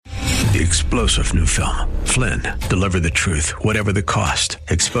The explosive new film, Flynn, deliver the truth, whatever the cost,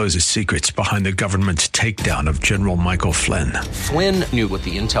 exposes secrets behind the government's takedown of General Michael Flynn. Flynn knew what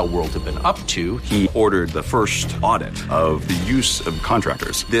the intel world had been up to. He ordered the first audit of the use of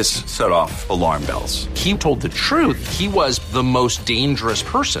contractors. This set off alarm bells. He told the truth. He was the most dangerous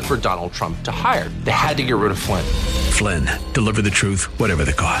person for Donald Trump to hire. They had to get rid of Flynn. Flynn, deliver the truth, whatever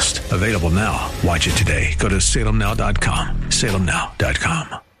the cost. Available now. Watch it today. Go to salemnow.com.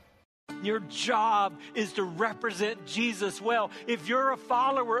 salemnow.com. Your job is to represent Jesus well. If you're a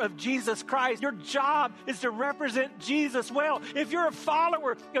follower of Jesus Christ, your job is to represent Jesus well. If you're a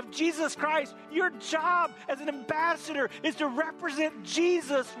follower of Jesus Christ, your job as an ambassador is to represent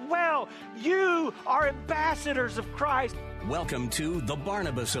Jesus well. You are ambassadors of Christ. Welcome to The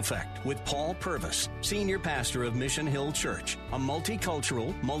Barnabas Effect with Paul Purvis, Senior Pastor of Mission Hill Church, a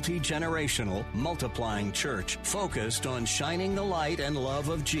multicultural, multi-generational, multiplying church focused on shining the light and love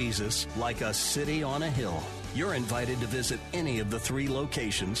of Jesus like a city on a hill. You're invited to visit any of the 3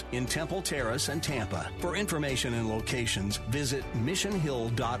 locations in Temple Terrace and Tampa. For information and locations, visit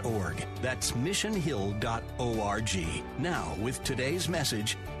missionhill.org. That's missionhill.org. Now, with today's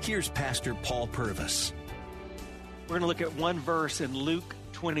message, here's Pastor Paul Purvis. We're going to look at one verse in Luke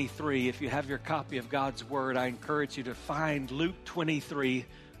 23. If you have your copy of God's Word, I encourage you to find Luke 23,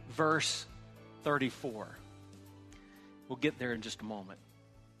 verse 34. We'll get there in just a moment.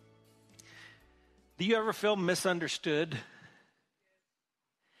 Do you ever feel misunderstood?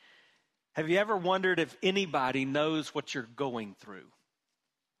 Have you ever wondered if anybody knows what you're going through?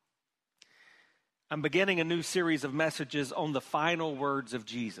 I'm beginning a new series of messages on the final words of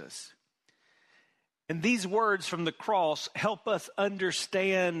Jesus. And these words from the cross help us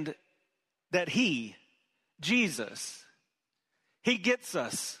understand that He, Jesus, He gets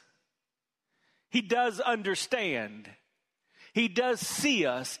us. He does understand. He does see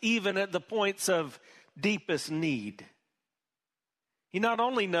us even at the points of deepest need. He not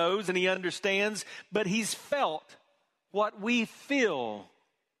only knows and He understands, but He's felt what we feel.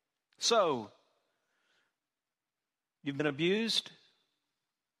 So, you've been abused?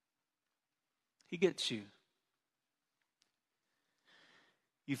 He gets you.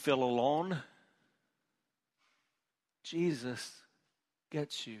 You feel alone? Jesus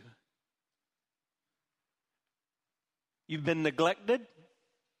gets you. You've been neglected?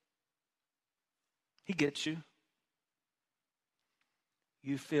 He gets you.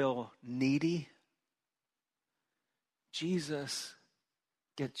 You feel needy? Jesus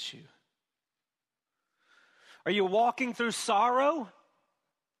gets you. Are you walking through sorrow?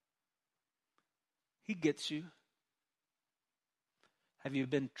 He gets you. Have you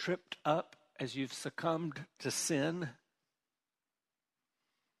been tripped up as you've succumbed to sin?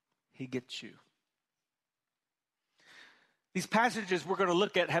 He gets you. These passages we're going to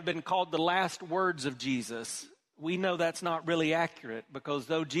look at have been called the last words of Jesus. We know that's not really accurate because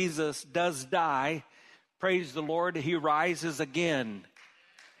though Jesus does die, praise the Lord, He rises again.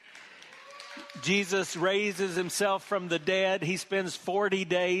 Jesus raises Himself from the dead. He spends 40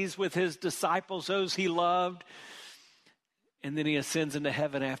 days with His disciples, those He loved. And then He ascends into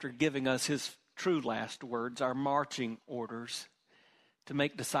heaven after giving us His true last words, our marching orders to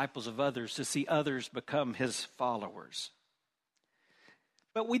make disciples of others, to see others become His followers.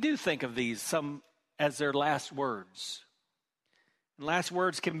 But we do think of these some as their last words. And last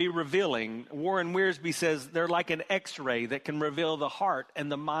words can be revealing. Warren Wiersbe says they're like an x-ray that can reveal the heart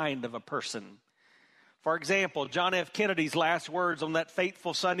and the mind of a person. For example, John F. Kennedy's last words on that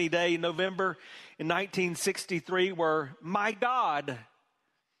fateful sunny day in November in 1963 were, "My God,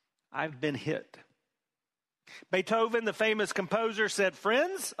 I've been hit." Beethoven, the famous composer, said,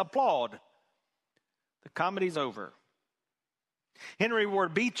 "Friends, applaud. The comedy's over." Henry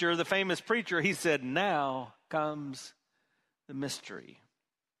Ward Beecher, the famous preacher, he said, "Now comes the mystery."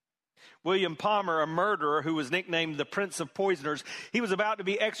 William Palmer, a murderer who was nicknamed the Prince of Poisoners, he was about to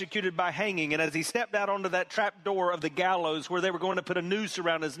be executed by hanging, and as he stepped out onto that trap door of the gallows where they were going to put a noose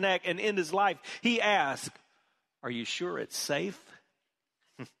around his neck and end his life, he asked, "Are you sure it's safe?"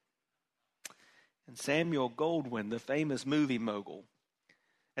 And Samuel Goldwyn, the famous movie mogul,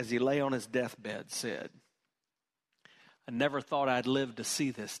 as he lay on his deathbed, said, "I never thought I'd live to see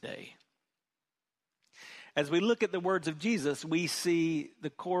this day." As we look at the words of Jesus, we see the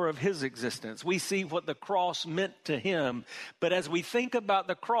core of His existence. We see what the cross meant to Him. But as we think about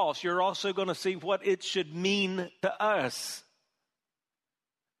the cross, you're also going to see what it should mean to us.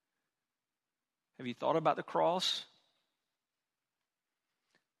 Have you thought about the cross?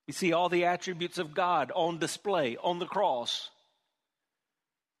 We see all the attributes of God on display on the cross.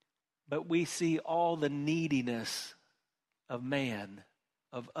 But we see all the neediness of man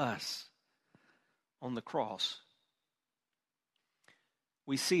of us on the cross.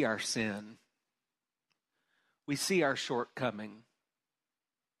 We see our sin. We see our shortcoming.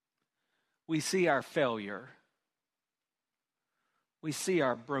 We see our failure. We see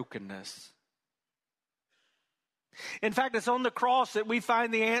our brokenness. In fact, it's on the cross that we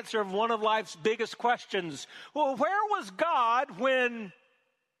find the answer of one of life's biggest questions. Well, where was God when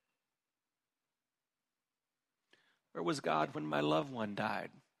my loved one died?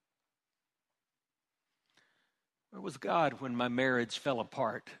 Where was God when my marriage fell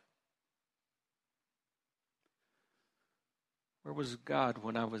apart? Where was God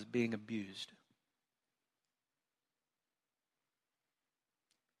when I was being abused?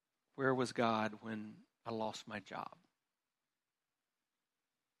 Where was God when I lost my job?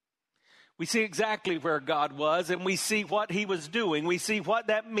 We see exactly where God was, and we see what he was doing. We see what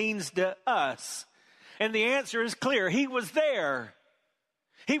that means to us. And the answer is clear. He was there.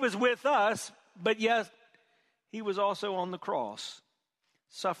 He was with us, but yes, he was also on the cross,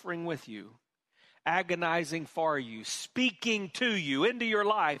 suffering with you, agonizing for you, speaking to you into your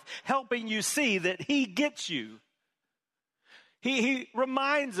life, helping you see that he gets you. He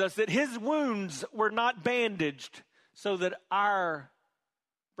reminds us that his wounds were not bandaged so that our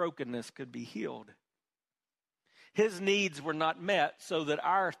brokenness could be healed. His needs were not met so that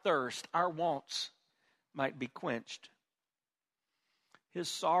our thirst, our wants might be quenched. His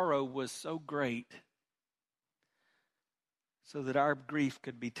sorrow was so great so that our grief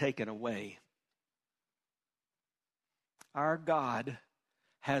could be taken away. Our God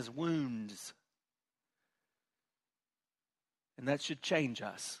has wounds, and that should change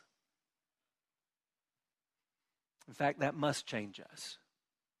us. In fact, that must change us.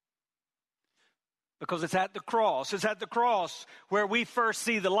 Because it's at the cross. It's at the cross where we first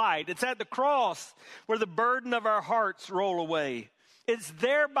see the light. It's at the cross where the burden of our hearts roll away. It's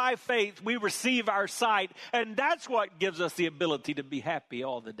there by faith we receive our sight, and that's what gives us the ability to be happy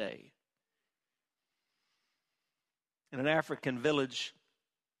all the day. In an African village,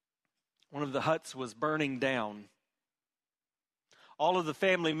 one of the huts was burning down. All of the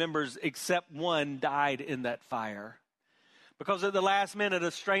family members except one died in that fire. Because at the last minute,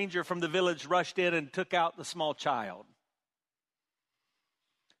 a stranger from the village rushed in and took out the small child.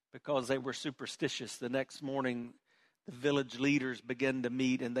 Because they were superstitious, the next morning, the village leaders began to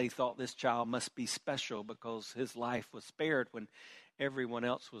meet, and they thought this child must be special because his life was spared when everyone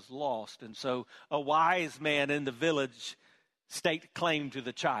else was lost. And so a wise man in the village staked claim to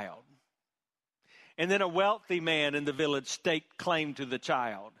the child. And then a wealthy man in the village staked claim to the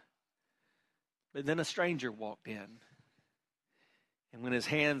child. But then a stranger walked in. And when his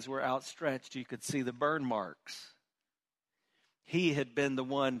hands were outstretched, you could see the burn marks. He had been the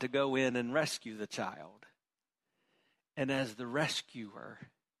one to go in and rescue the child. And as the rescuer,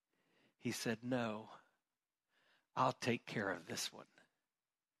 he said, "No, I'll take care of this one."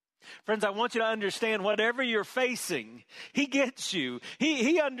 Friends, I want you to understand whatever you're facing, he gets you.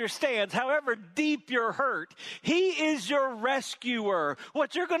 He understands. However deep your hurt, he is your rescuer.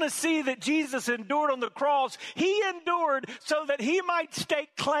 What you're going to see that Jesus endured on the cross, he endured so that he might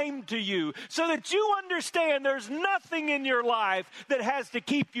stake claim to you, so that you understand there's nothing in your life that has to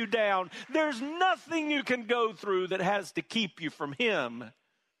keep you down. There's nothing you can go through that has to keep you from him.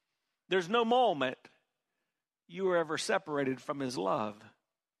 There's no moment you were ever separated from his love.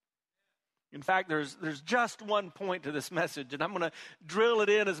 In fact, there's just one point to this message, and I'm going to drill it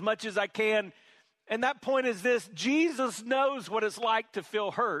in as much as I can. And that point is this: Jesus knows what it's like to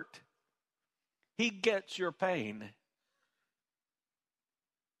feel hurt. He gets your pain.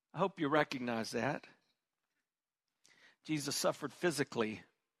 I hope you recognize that. Jesus suffered physically.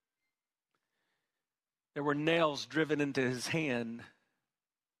 There were nails driven into his hand.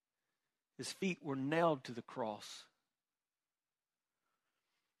 His feet were nailed to the cross.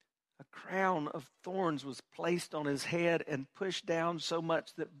 A crown of thorns was placed on his head and pushed down so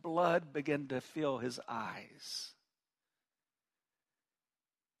much that blood began to fill his eyes.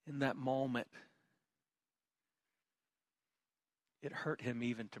 In that moment, it hurt him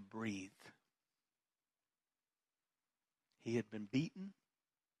even to breathe. He had been beaten.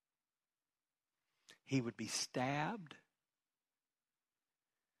 He would be stabbed.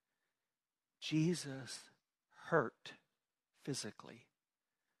 Jesus hurt physically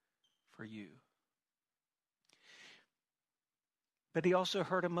for you. But he also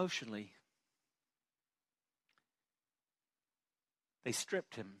hurt emotionally. They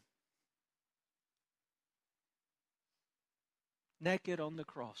stripped him naked on the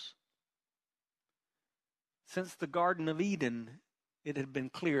cross. Since the Garden of Eden, it had been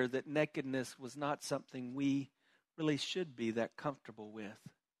clear that nakedness was not something we really should be that comfortable with.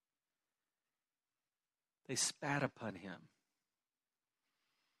 They spat upon him.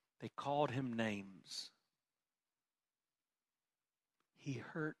 They called him names. He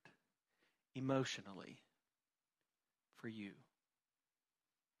hurt emotionally for you.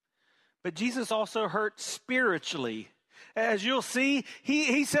 But Jesus also hurt spiritually. As you'll see,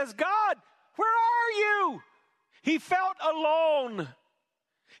 he says, God, where are you? He felt alone.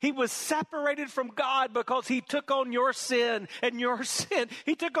 He was separated from God because he took on your sin and your sin.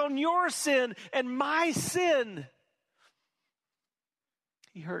 He took on your sin and my sin.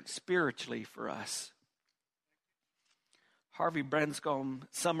 He hurt spiritually for us. Harvey Branscombe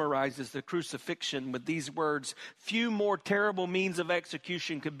summarizes the crucifixion with these words: few more terrible means of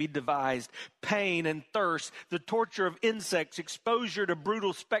execution could be devised. Pain and thirst, the torture of insects, exposure to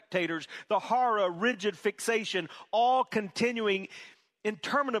brutal spectators, the horror of rigid fixation, all continuing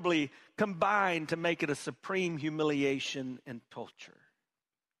interminably combined to make it a supreme humiliation and torture.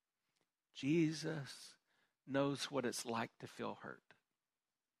 Jesus knows what it's like to feel hurt.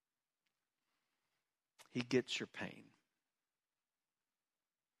 He gets your pain.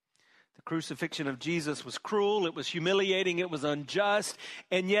 The crucifixion of Jesus was cruel, it was humiliating, it was unjust,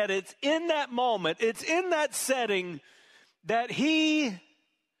 and yet it's in that moment, it's in that setting that he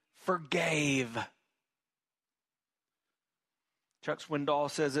forgave. Chuck Swindoll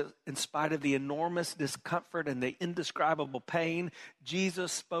says that in spite of the enormous discomfort and the indescribable pain,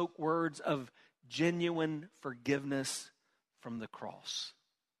 Jesus spoke words of genuine forgiveness from the cross.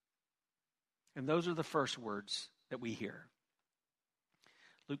 And those are the first words that we hear.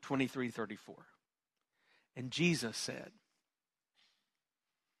 Luke 23:34. And Jesus said,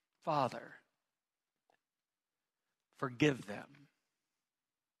 Father, forgive them,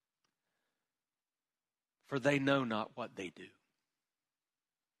 for they know not what they do.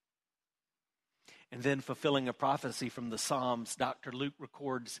 And then, fulfilling a prophecy from the Psalms, Dr. Luke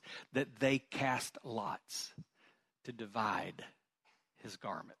records that they cast lots to divide his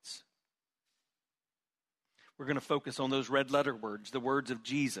garments. We're going to focus on those red letter words, the words of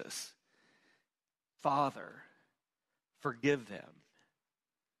Jesus. Father, forgive them,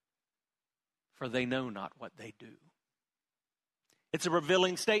 for they know not what they do. It's a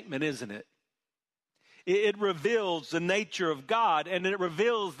revealing statement, isn't it? It reveals the nature of God, and it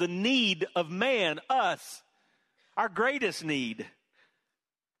reveals the need of man, us, our greatest need,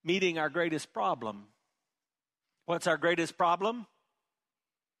 meeting our greatest problem. What's our greatest problem?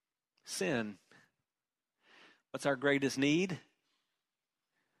 Sin. What's our greatest need?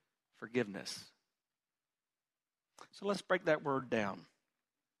 Forgiveness. So let's break that word down.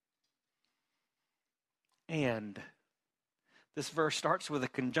 And this verse starts with a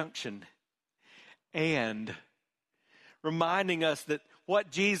conjunction. And reminding us that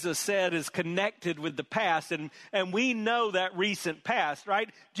what Jesus said is connected with the past. And we know that recent past, right?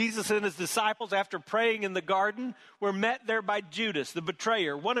 Jesus and his disciples, after praying in the garden, were met there by Judas, the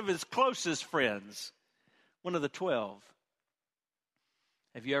betrayer, one of his closest friends, one of the 12.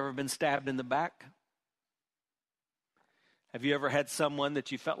 Have you ever been stabbed in the back? Have you ever had someone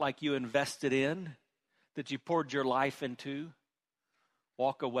that you felt like you invested in, that you poured your life into,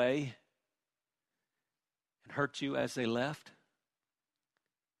 walk away and hurt you as they left?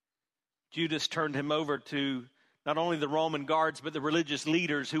 Judas turned him over to not only the Roman guards, but the religious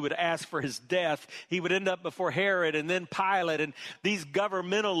leaders who would ask for his death. He would end up before Herod and then Pilate, and these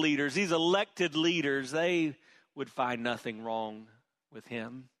governmental leaders, these elected leaders, they would find nothing wrong with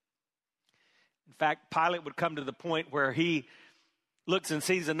him. In fact, Pilate would come to the point where he looks and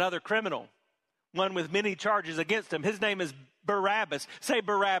sees another criminal, one with many charges against him. His name is Barabbas. Say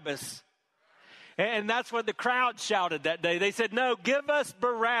Barabbas. And that's what the crowd shouted that day. They said, no, give us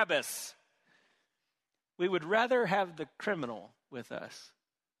Barabbas. We would rather have the criminal with us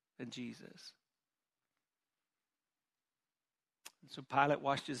than Jesus. And so Pilate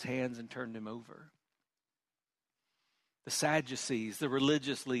washed his hands and turned him over. The Sadducees, the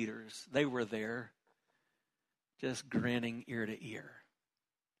religious leaders, they were there just grinning ear to ear.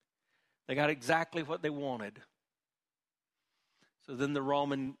 They got exactly what they wanted. So then the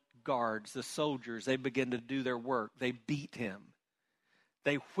Roman guards, the soldiers, they began to do their work. They beat him.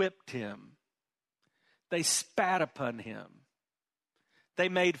 They whipped him. They spat upon him. They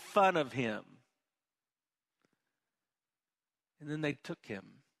made fun of him. And then they took him.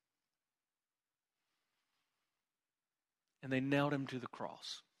 And they nailed him to the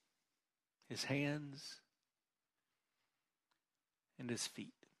cross. His hands and his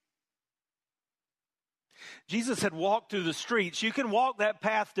feet. Jesus had walked through the streets. You can walk that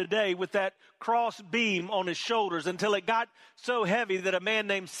path today with that cross beam on his shoulders until it got so heavy that a man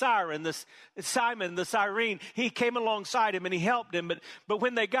named Simon the Cyrene, he came alongside him and he helped him. But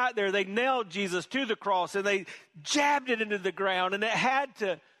when they got there, they nailed Jesus to the cross and they jabbed it into the ground, and it had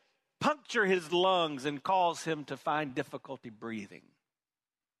to puncture his lungs and cause him to find difficulty breathing.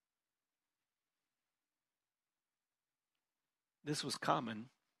 This was common.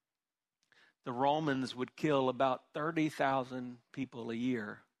 The Romans would kill about 30,000 people a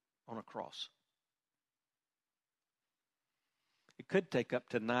year on a cross. It could take up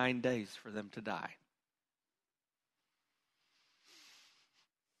to 9 days for them to die.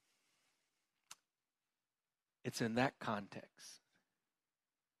 It's in that context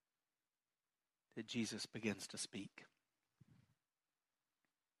that Jesus begins to speak.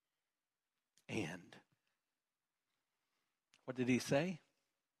 And what did he say?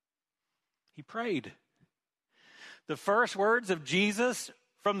 He prayed. The first words of Jesus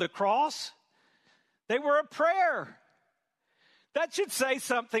from the cross, they were a prayer. That should say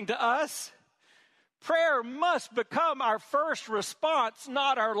something to us. Prayer must become our first response,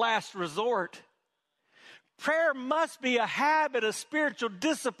 not our last resort. Prayer must be a habit, a spiritual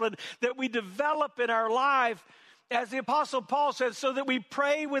discipline that we develop in our life, as the Apostle Paul says, so that we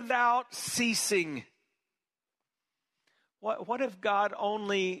pray without ceasing. What if God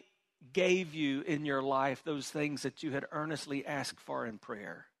only gave you in your life those things that you had earnestly asked for in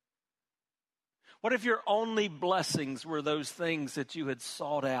prayer? What if your only blessings were those things that you had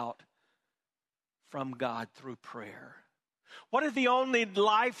sought out from God through prayer? What if the only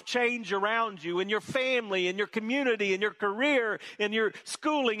life change around you, in your family, in your community, in your career, in your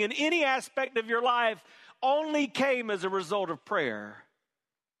schooling, in any aspect of your life, only came as a result of prayer?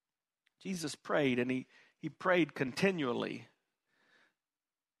 Jesus prayed, and he prayed continually.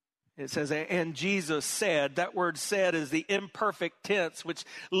 It says, and Jesus said. That word said is the imperfect tense, which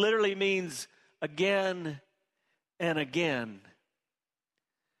literally means again and again.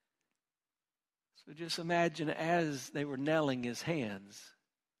 So just imagine as they were nailing his hands,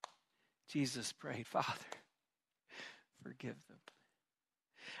 Jesus prayed, Father, forgive them.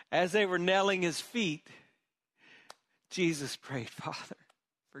 As they were nailing his feet, Jesus prayed, Father,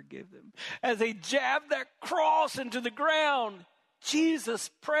 forgive them. As they jabbed that cross into the ground,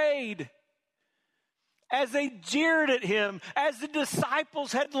 Jesus prayed. As they jeered at him, as the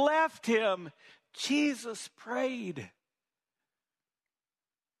disciples had left him, Jesus prayed.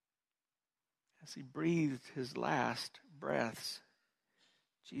 As he breathed his last breaths,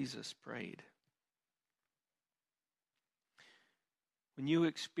 Jesus prayed. When you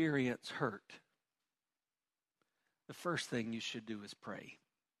experience hurt, the first thing you should do is pray.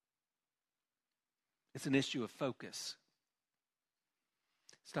 It's an issue of focus.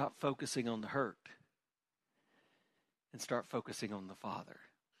 Stop focusing on the hurt and start focusing on the Father,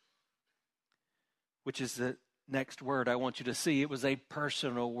 which is the next word I want you to see. It was a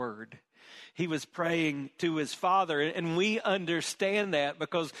personal word. He was praying to his Father, and we understand that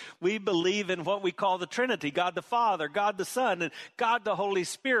because we believe in what we call the Trinity, God the Father, God the Son, and God the Holy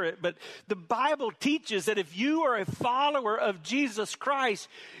Spirit. But the Bible teaches that if you are a follower of Jesus Christ,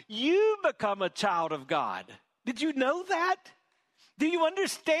 you become a child of God. Did you know that? Do you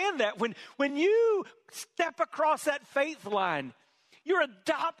understand that? When you step across that faith line, you're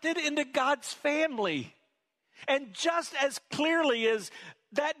adopted into God's family. And just as clearly as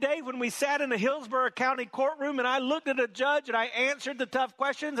that day when we sat in the Hillsborough County courtroom and I looked at a judge and I answered the tough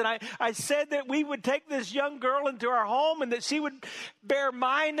questions and I said that we would take this young girl into our home and that she would bear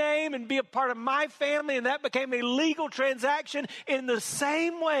my name and be a part of my family, and that became a legal transaction. In the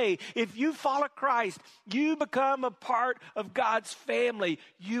same way, if you follow Christ, you become a part of God's family.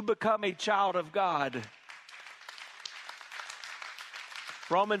 You become a child of God.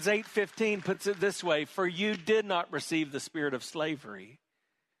 Romans 8:15 puts it this way: for you did not receive the spirit of slavery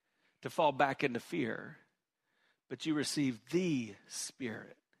to fall back into fear, but you received the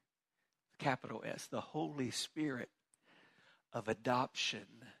Spirit, capital S, the Holy Spirit of adoption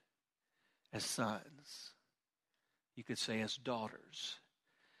as sons. You could say as daughters,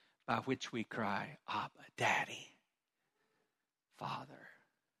 by which we cry, Abba, Daddy, Father.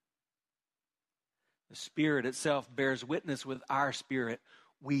 The Spirit itself bears witness with our spirit.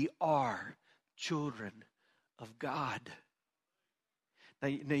 We are children of God. Now,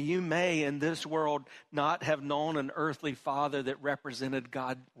 you may in this world not have known an earthly father that represented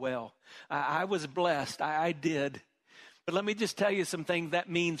God well. I was blessed. I did. But let me just tell you some things that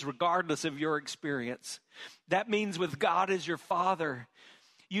means regardless of your experience. That means with God as your father,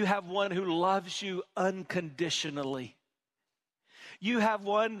 you have one who loves you unconditionally. You have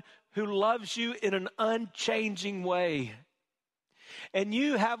one who loves you in an unchanging way. And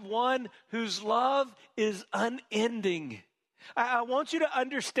you have one whose love is unending. I want you to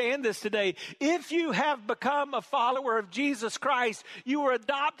understand this today. If you have become a follower of Jesus Christ, you were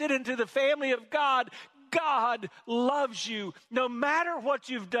adopted into the family of God. God loves you no matter what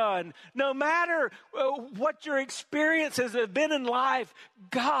you've done, no matter what your experiences have been in life.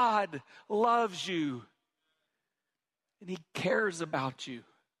 God loves you, and He cares about you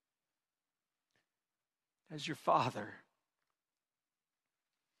as your Father.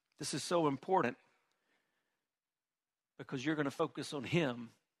 This is so important because you're going to focus on Him,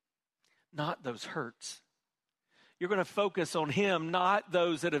 not those hurts. You're going to focus on Him, not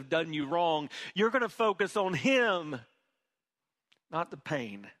those that have done you wrong. You're going to focus on Him, not the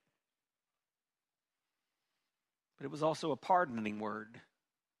pain. But it was also a pardoning word,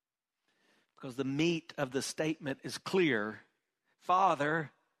 because the meat of the statement is clear. Father,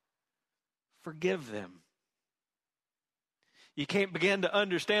 forgive them. You can't begin to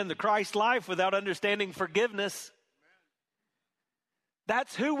understand the Christ life without understanding forgiveness.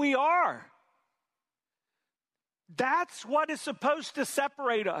 That's who we are. That's what is supposed to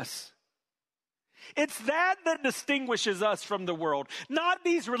separate us. It's that distinguishes us from the world. Not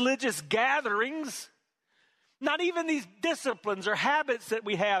these religious gatherings. Not even these disciplines or habits that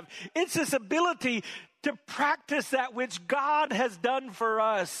we have. It's this ability to practice that which God has done for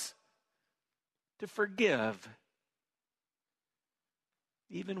us. To forgive.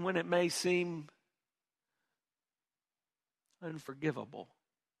 Even when it may seem unforgivable.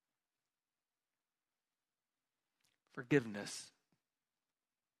 Forgiveness.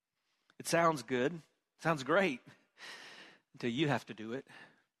 It sounds good. It sounds great until you have to do it.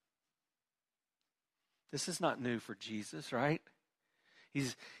 This is not new for Jesus, right?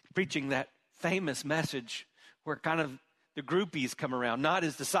 He's preaching that famous message where kind of the groupies come around, not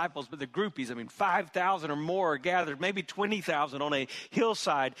His disciples, but the groupies. 5,000 or more are gathered, maybe 20,000 on a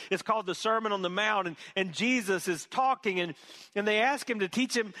hillside. It's called the Sermon on the Mount, and Jesus is talking, and they ask Him to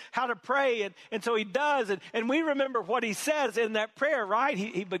teach him how to pray, and so He does, and we remember what He says in that prayer, right?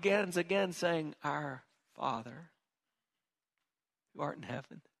 He begins again saying, Our Father, who art in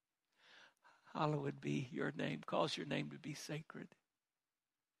heaven, hallowed be your name. Cause your name to be sacred.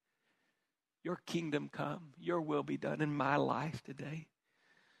 Your kingdom come, your will be done in my life today,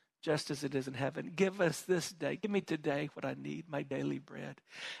 just as it is in heaven. Give us this day, give me today what I need, my daily bread,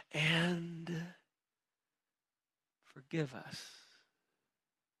 and forgive us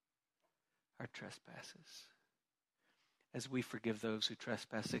our trespasses, as we forgive those who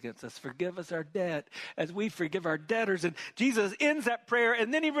trespass against us. Forgive us our debt, as we forgive our debtors. And Jesus ends that prayer,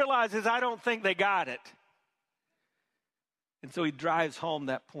 and then He realizes, I don't think they got it. And so He drives home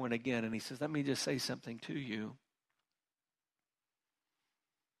that point again, and He says, let me just say something to you.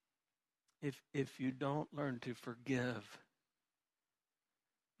 If you don't learn to forgive,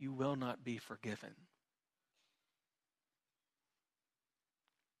 you will not be forgiven.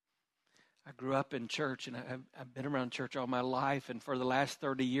 I grew up in church, and I've been around church all my life, and for the last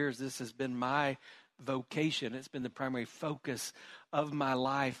 30 years, this has been my vocation. It's been the primary focus of my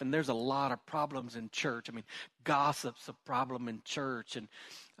life, and there's a lot of problems in church. Gossip's a problem in church, and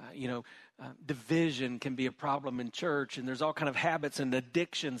division can be a problem in church, and there's all kind of habits and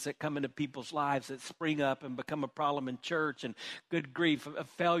addictions that come into people's lives that spring up and become a problem in church. And good grief, a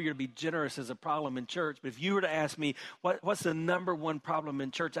failure to be generous is a problem in church. But if you were to ask me what's the number one problem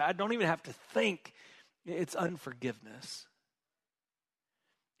in church, I don't even have to think. It's unforgiveness.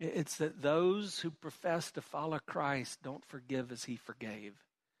 It's that those who profess to follow Christ don't forgive as He forgave.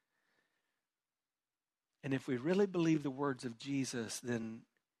 And if we really believe the words of Jesus, then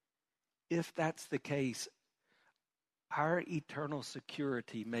if that's the case, our eternal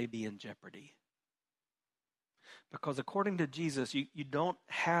security may be in jeopardy. Because according to Jesus, you don't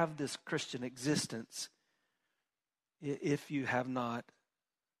have this Christian existence if you have not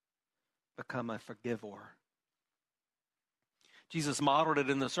become a forgiver. Jesus modeled it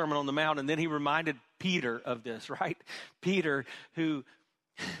in the Sermon on the Mount, and then He reminded Peter of this, right? Peter, who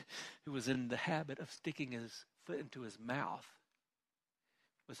was in the habit of sticking his foot into his mouth,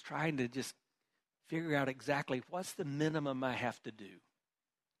 was trying to just figure out exactly what's the minimum I have to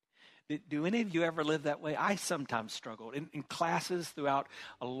do. Do any of you ever live that way? I sometimes struggled. In classes throughout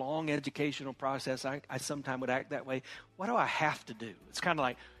a long educational process, I sometimes would act that way. What do I have to do? It's kind of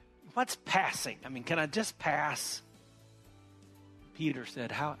like, what's passing? can I just pass? Peter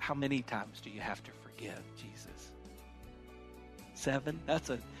said, how many times do you have to forgive, Jesus? 7? That's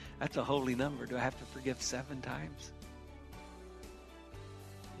a holy number. Do I have to forgive 7 times?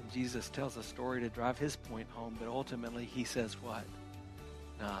 And Jesus tells a story to drive His point home, but ultimately He says what?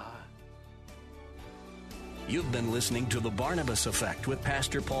 You've been listening to The Barnabas Effect with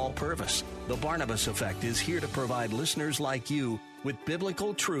Pastor Paul Purvis. The Barnabas Effect is here to provide listeners like you with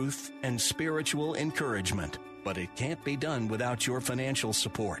biblical truth and spiritual encouragement. But it can't be done without your financial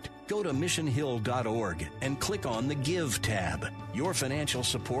support. Go to missionhill.org and click on the Give tab. Your financial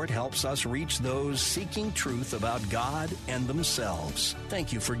support helps us reach those seeking truth about God and themselves.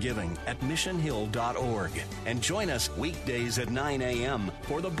 Thank you for giving at missionhill.org. And join us weekdays at 9 a.m.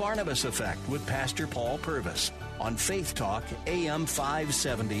 for The Barnabas Effect with Pastor Paul Purvis on Faith Talk, AM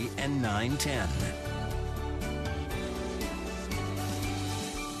 570 and 910.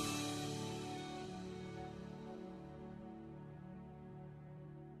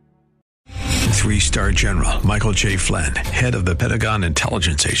 Three-star General Michael J. Flynn, head of the Pentagon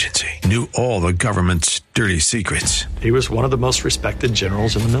Intelligence Agency, knew all the government's dirty secrets. He was one of the most respected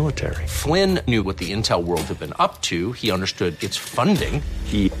generals in the military. Flynn knew what the intel world had been up to. He understood its funding.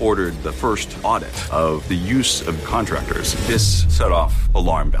 He ordered the first audit of the use of contractors. This set off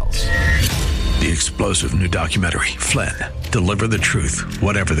alarm bells. The explosive new documentary, Flynn, Deliver the Truth,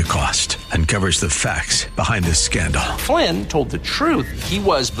 Whatever the Cost, uncovers the facts behind this scandal. Flynn told the truth. He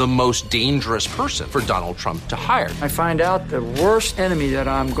was the most dangerous person for Donald Trump to hire. I find out the worst enemy that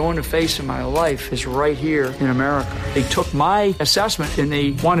I'm going to face in my life is right here in America. They took my assessment and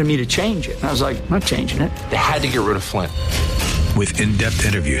they wanted me to change it. And I was like, I'm not changing it. They had to get rid of Flynn. With in-depth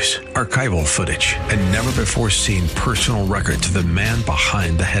interviews, archival footage, and never-before-seen personal records of the man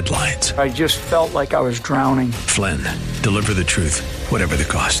behind the headlines. I just felt like I was drowning. Flynn, Deliver the Truth, Whatever the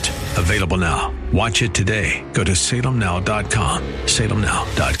Cost. Available now. Watch it today. Go to salemnow.com.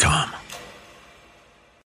 salemnow.com.